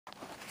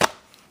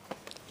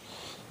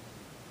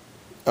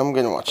I'm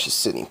gonna watch the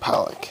Sydney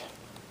Pollock.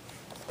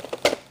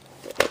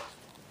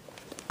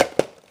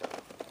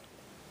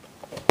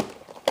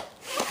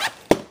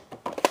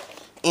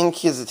 And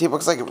kids, the tape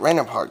looks like it ran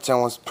apart, so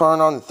it was put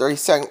on the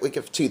 32nd week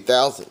of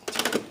 2000.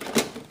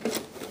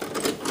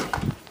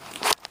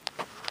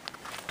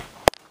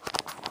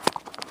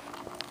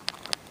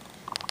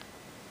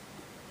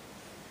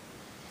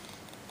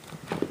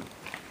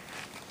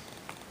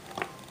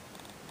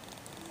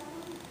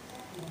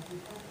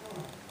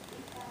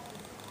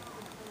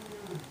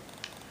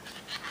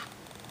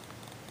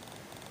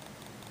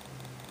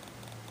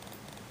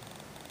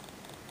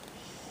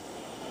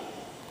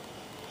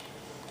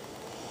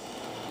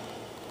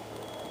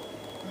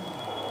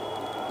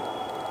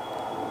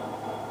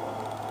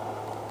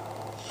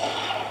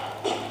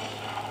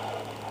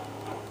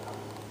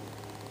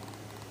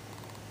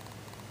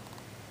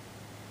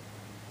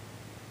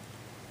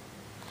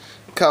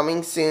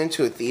 Coming soon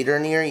to a theater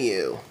near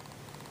you.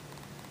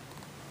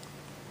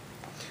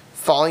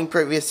 Following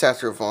previous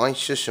after of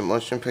VHS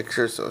Motion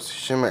Picture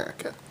Association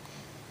America.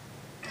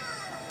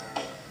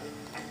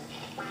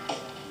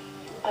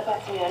 I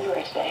bought some new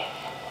underwear today.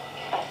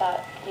 I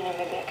thought,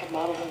 maybe I could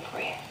model them for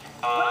you.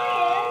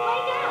 Ryan,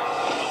 wake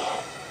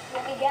up!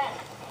 Let me guess.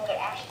 Another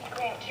Ashley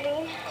Grant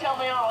dream? Tell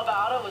me all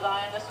about it. Was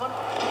I in this one?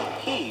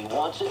 He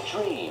wants a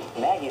dream.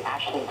 Maggie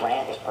Ashley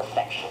Grant is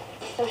perfection.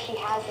 So she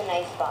has a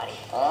nice body.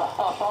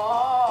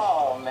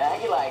 Oh,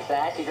 Maggie likes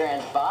Ashley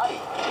Grant's body.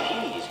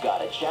 He's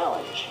got a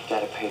challenge.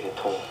 Gotta pay the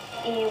toll.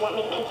 You want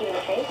me to kick you in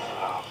the face?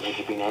 Make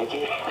you be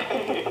naked?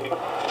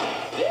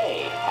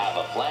 They have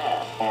a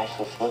plan.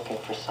 Ashley's looking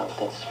for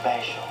something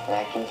special, and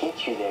I can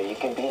get you there. You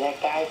can be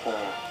that guy for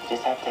her. You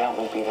just have to help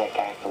me be that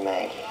guy for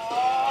Maggie.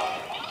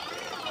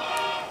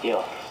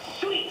 Yo.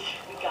 Sweet.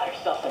 We got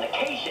ourselves an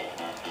occasion.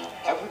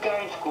 Every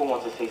guy in school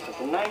wants to say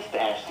something nice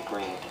to Ashley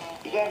Grant.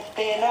 You gotta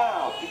stand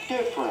out. Be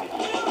different.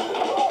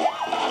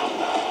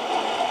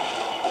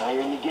 Now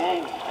you're in the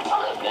game.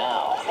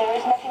 Now, There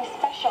is nothing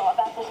special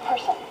about this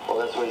person. Well,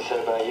 that's what he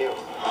said about you.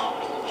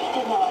 You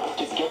did know.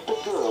 to get the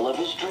girl of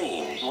his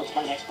dreams, What's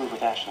my next move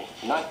with Ashley?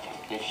 Nothing.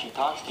 If she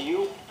talks to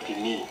you, be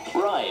mean.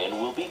 Ryan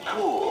will be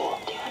cool.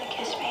 Do you want to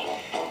kiss me?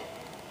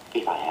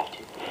 If I have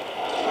to.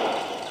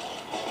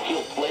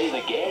 He'll play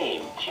the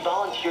game. She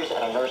volunteers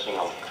at a nursing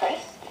home.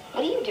 Chris,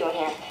 what are you doing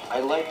here? I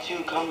like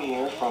to come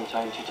here from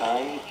time to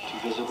time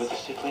to visit with the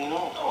sickly and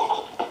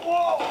all.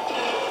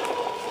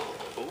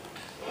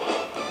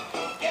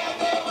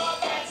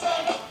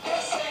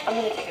 I'm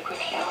going to take a quick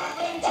shower.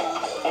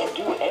 And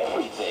do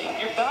everything.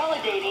 You're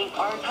validating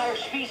our entire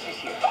species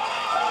here.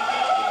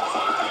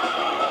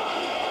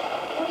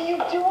 What are you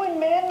doing,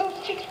 man? Those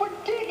chicks were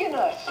digging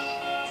us.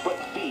 But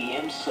be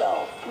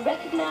himself.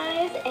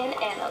 Recognize and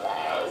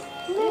analyze.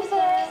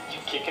 Loser. You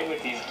kicking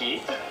with these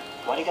geeks?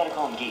 Why do you gotta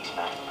call them geeks,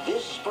 man?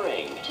 This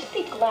spring Just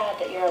be glad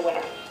that you're a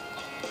winner.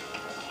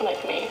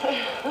 Like me.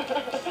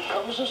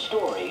 comes a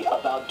story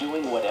about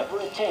doing whatever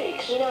it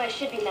takes You know, I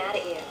should be mad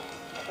at you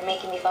for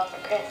making me fall for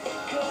Chris.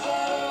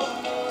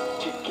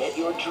 to get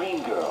your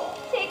dream girl.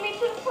 Take me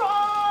to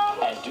prom!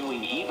 And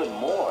doing even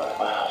more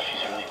Wow,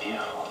 she's really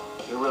beautiful.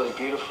 You're really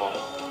beautiful.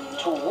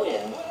 to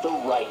win the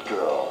right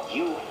girl.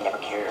 You never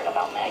cared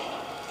about Maggie.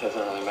 Doesn't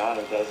really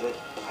matter, does it?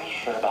 Are you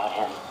sure about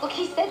him? Look,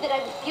 he said that I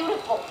was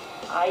beautiful.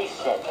 I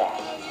said that.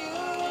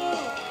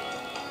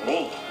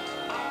 Me.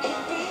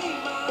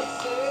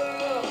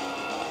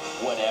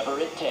 Whatever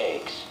it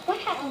takes. What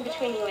happened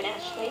between you and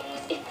Ashley?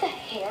 Was it the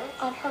hair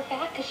on her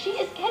back? Because she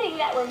is getting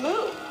that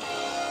removed.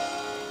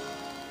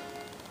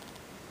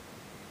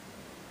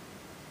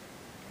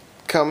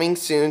 Coming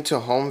soon to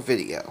home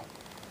video.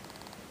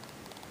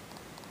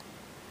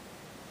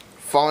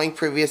 Following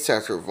previous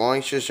after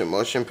VHS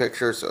Motion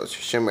Picture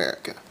Association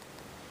America.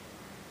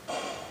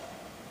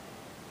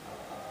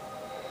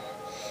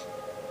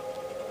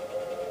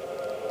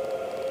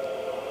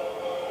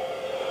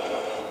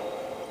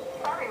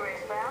 Howdy,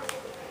 Wastebound.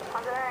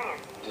 How's it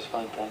hanging? Just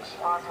fine, thanks.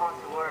 Boss wants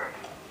a word.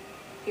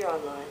 You're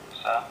online.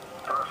 Sir,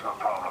 personal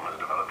problem has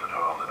developed at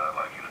home that I'd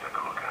like you to take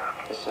a look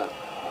at. Yes, sir.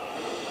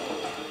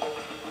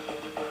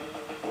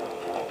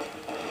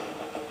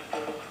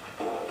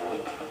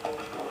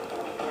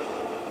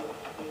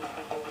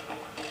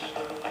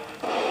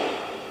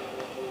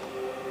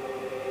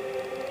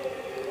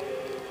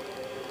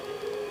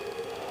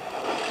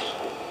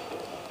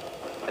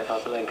 If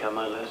I blink, I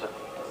might lose her.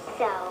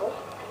 So?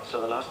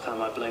 So the last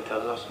time I blinked, I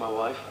lost my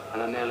wife,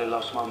 and I nearly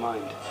lost my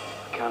mind.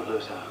 I can't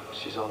lose her.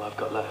 She's all I've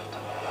got left.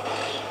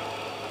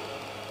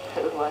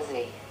 Who was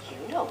he?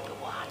 You know the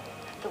one.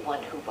 The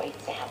one who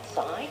waits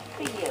outside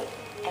for you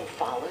and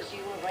follows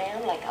you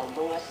around like a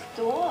lost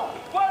dog.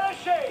 Where is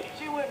she?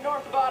 She went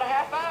north about a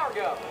half hour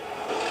ago.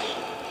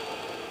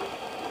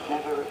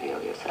 Never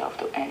reveal yourself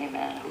to any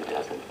man who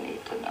doesn't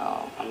need to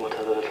know. And what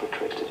other little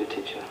tricks did you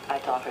teach her? I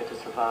taught her to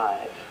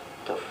survive,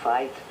 to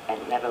fight,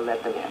 and never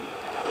let them in.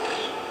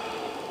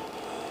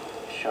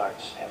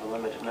 Sharks have a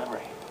limited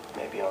memory.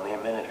 Maybe only a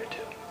minute or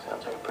two.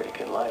 Sounds like a pretty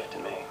good life to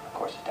me. Of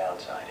course, the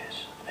downside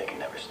is they can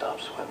never stop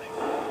swimming.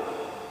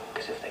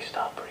 Because if they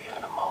stop for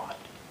even a moment,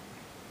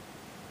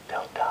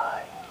 they'll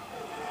die.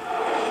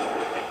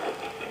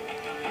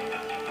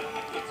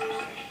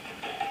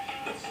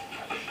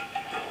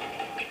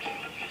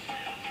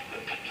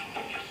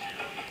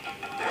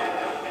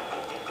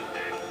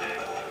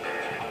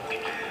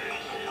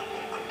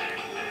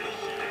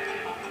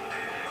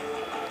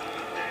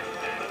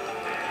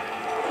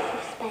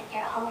 Spent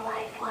your whole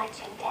life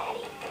watching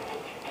Daddy.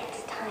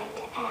 It's time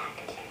to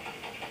act.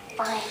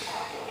 Find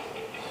her.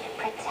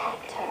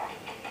 Protect her.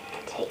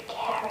 Take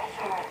care of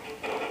her.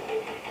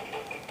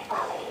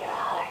 Follow your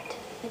heart,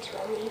 which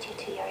will lead you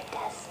to your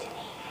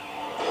destiny.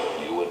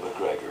 You and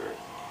McGregor.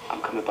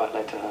 I'm coming back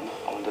later, and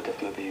I wondered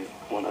if maybe you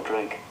want a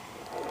drink.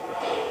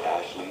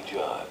 Ashley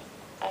John.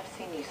 I've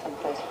seen you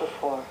someplace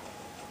before.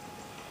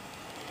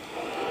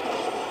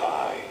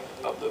 Eye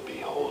of the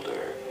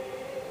Beholder.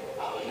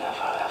 Oh,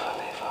 never, ever,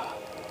 never.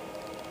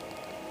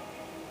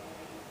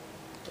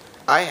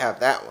 I have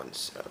that one,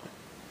 so.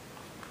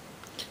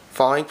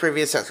 Following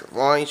previous section,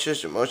 following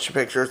shows motion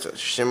pictures of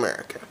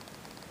America.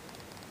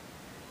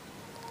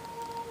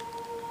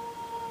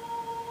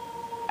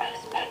 I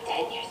was about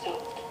 10 years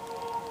old.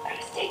 I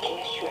was taking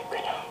a short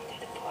run home through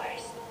the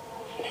forest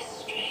when a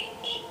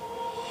strange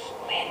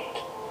wind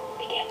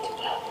began to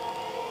blow.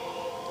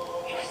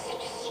 It was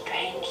such a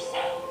strange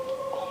sound,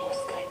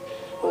 almost like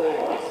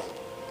words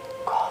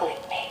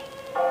calling me.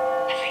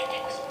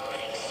 Everything was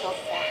moving so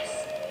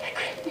fast. I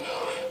couldn't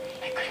move.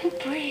 I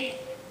couldn't breathe.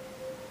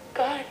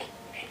 God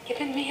had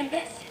given me a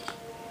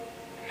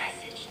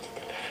message to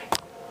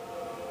deliver.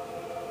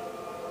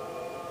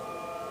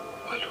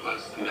 What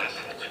was the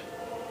message?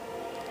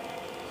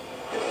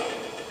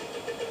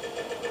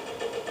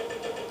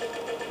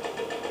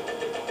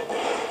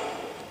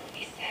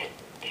 He said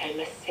that I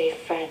must save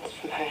France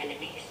from her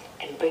enemies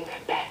and bring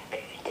her back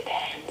into the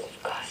hands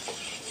of God.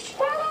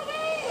 Follow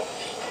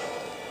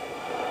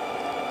me!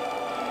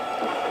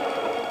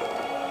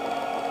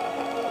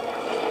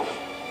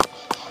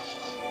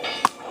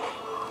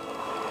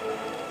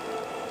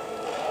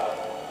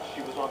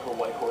 She was on her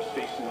white horse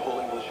facing the whole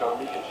English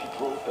army, and she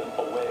drove them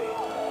away.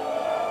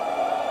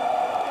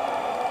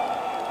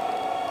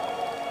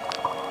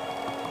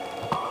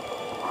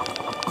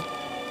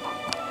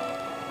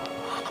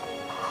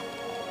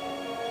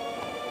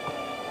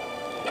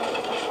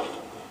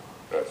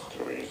 That's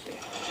too easy.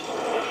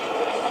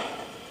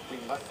 We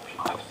must be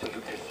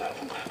absolutely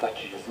certain that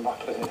she is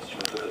not an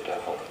instrument of the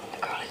devil.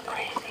 The girl is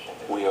crazy.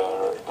 We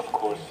are, of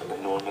course,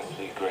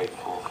 enormously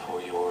grateful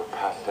for your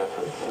past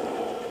efforts.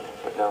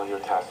 But now your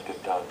task is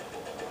done.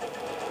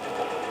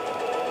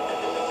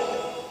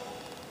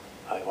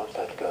 I want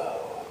that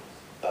girl.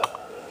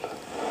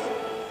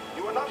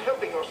 You are not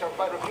helping yourself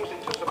by refusing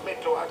to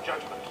submit to our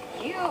judgment.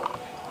 You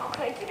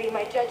claim to be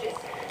my judges.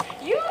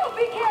 You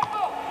be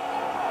careful!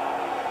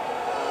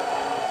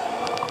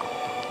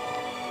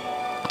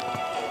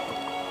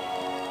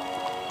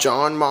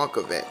 John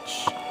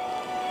Malkovich.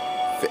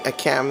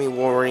 Academy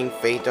Award-winning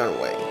Faye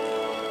Dunaway.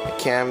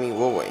 Academy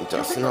Award-winning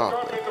Dustin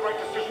Hoffman. made the right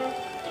decision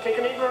to take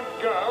an ignorant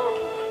girl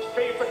to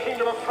save the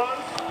kingdom of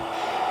France?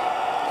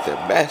 The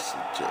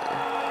Messenger.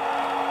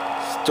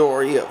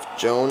 Story of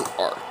Joan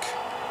Arc.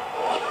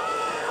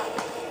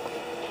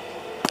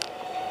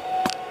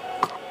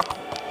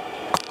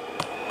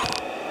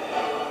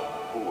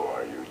 Who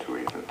are you to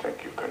even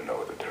think you can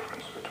know the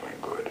difference between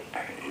good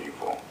and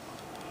evil?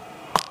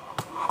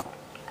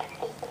 I'm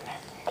just a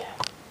messenger.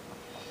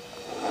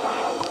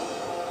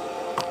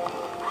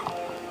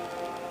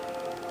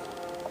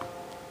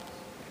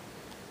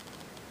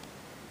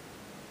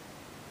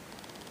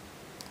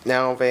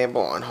 Now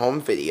available on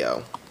home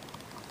video.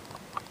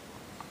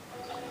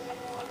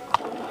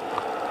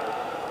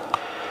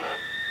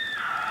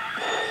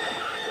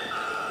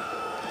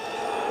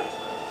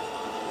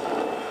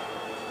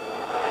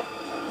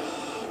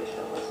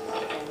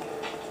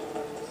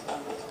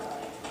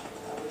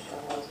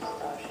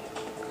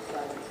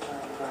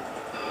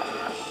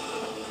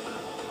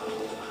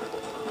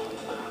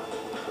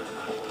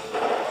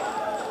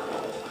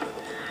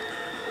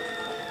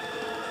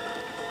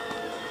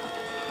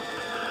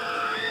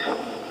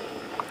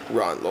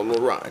 Run, Lola,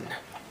 run.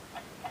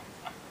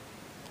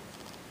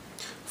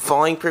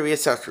 Following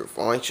previous section,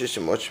 following shows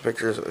motion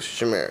pictures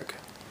of America.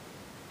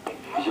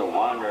 He's a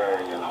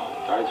wanderer, you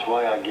know. That's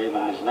why I gave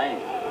him his name,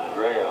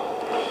 Grail.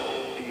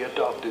 He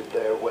adopted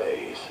their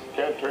ways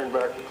Can't turn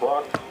back the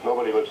clock.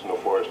 Nobody lives in the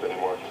forest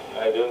anymore.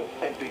 I do.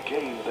 and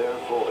became their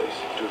voice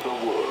to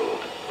the world.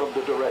 From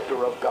the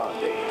director of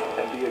Gandhi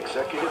and the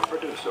executive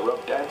producer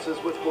of Dances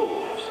with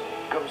Wolves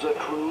comes a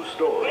true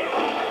story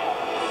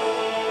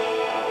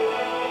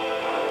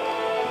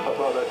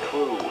about a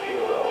true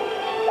hero.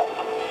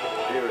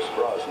 Pierce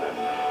Brosnan,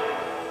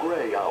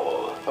 Grey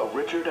Owl, a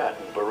Richard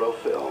Attenborough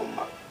film.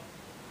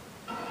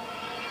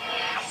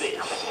 This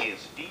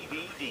is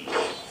DVD.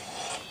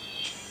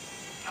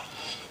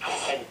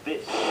 And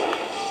this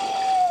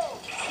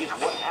is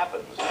what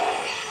happens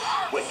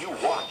when you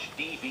watch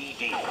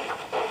DVD.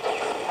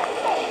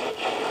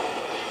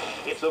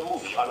 It's a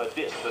movie on a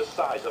disc the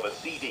size of a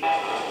CD.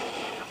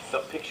 The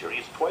picture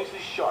is twice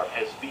as sharp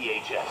as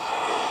VHS.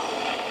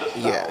 The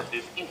sound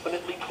is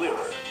infinitely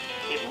clearer.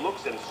 It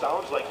looks and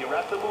sounds like you're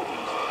at the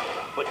movies,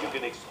 but you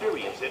can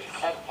experience it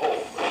at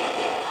home.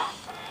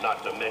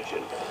 Not to mention,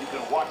 you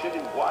can watch it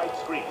in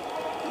widescreen,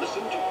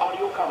 listen to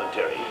audio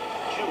commentary,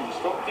 choose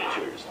from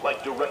features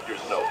like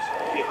director's notes,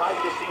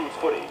 behind-the-scenes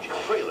footage,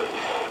 trailers,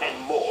 and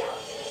more.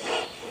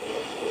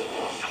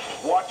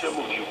 Watch a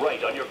movie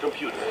right on your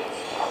computer.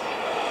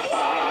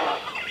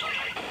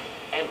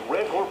 And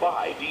rent or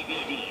buy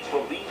DVDs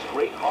from these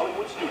great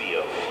Hollywood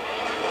studios.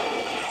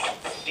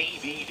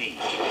 DVD.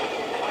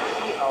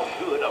 See how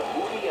good a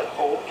movie at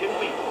home can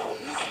be.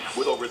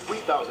 With over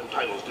 3,000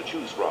 titles to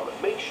choose from,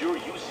 make sure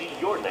you see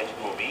your next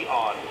movie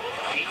on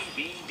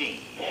DVD.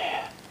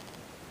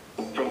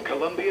 From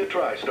Columbia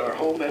TriStar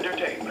Home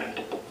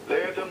Entertainment,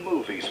 they're the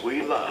movies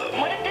we love.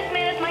 What if this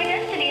man is my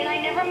destiny and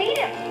I never meet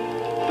him?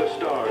 The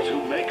stars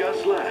who make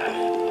us laugh.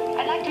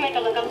 I'd like to make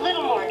her look a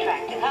little more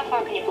attractive. How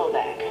far can you pull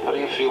back? How do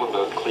you feel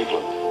about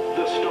Cleveland?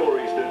 The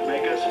stories that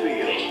make us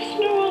feel. I just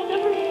know I'll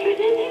never fit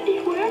in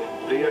anywhere.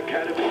 The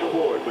Academy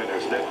Award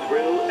winners that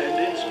thrill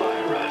and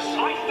inspire us.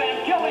 I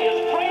stand Kelly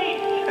as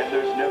trained. And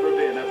there's never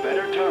been a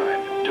better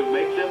time to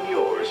make them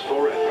yours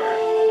forever.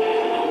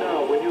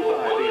 Now, when you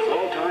buy these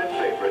all-time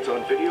favorites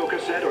on video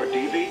cassette or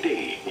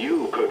DVD,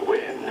 you could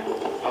win.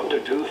 Up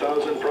to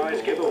 2,000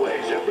 prize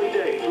giveaways every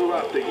day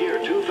throughout the year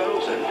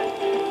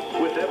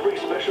 2000. With every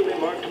specially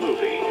marked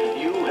movie,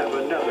 you have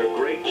another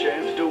great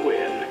chance to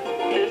win.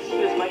 This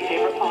is my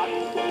favorite part.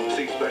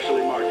 See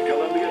specially marked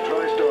Columbia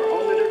TriStar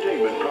Home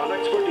Entertainment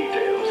products for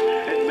details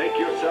and make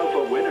yourself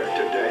a winner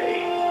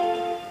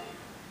today.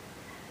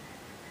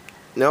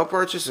 No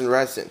purchase in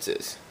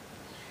residences.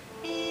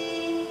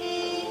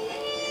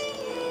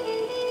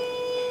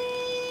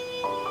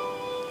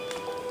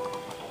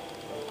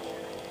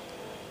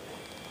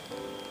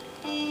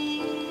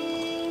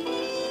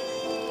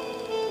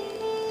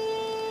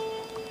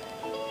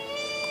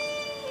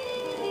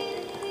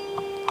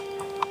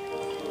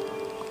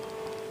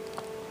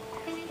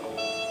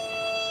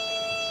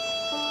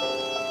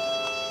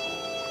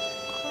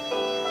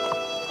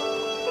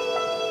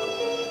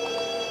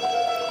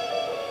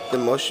 The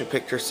motion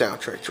picture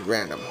soundtrack to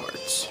Random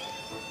Hearts.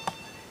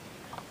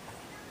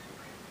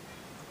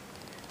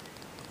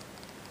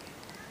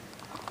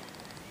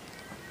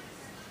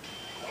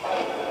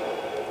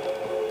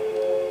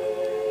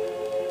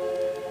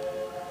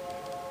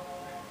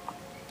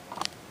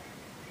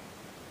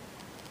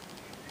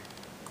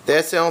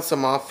 This is a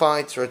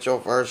modified original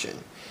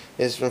version.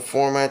 It has been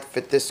formatted to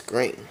fit this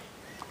screen.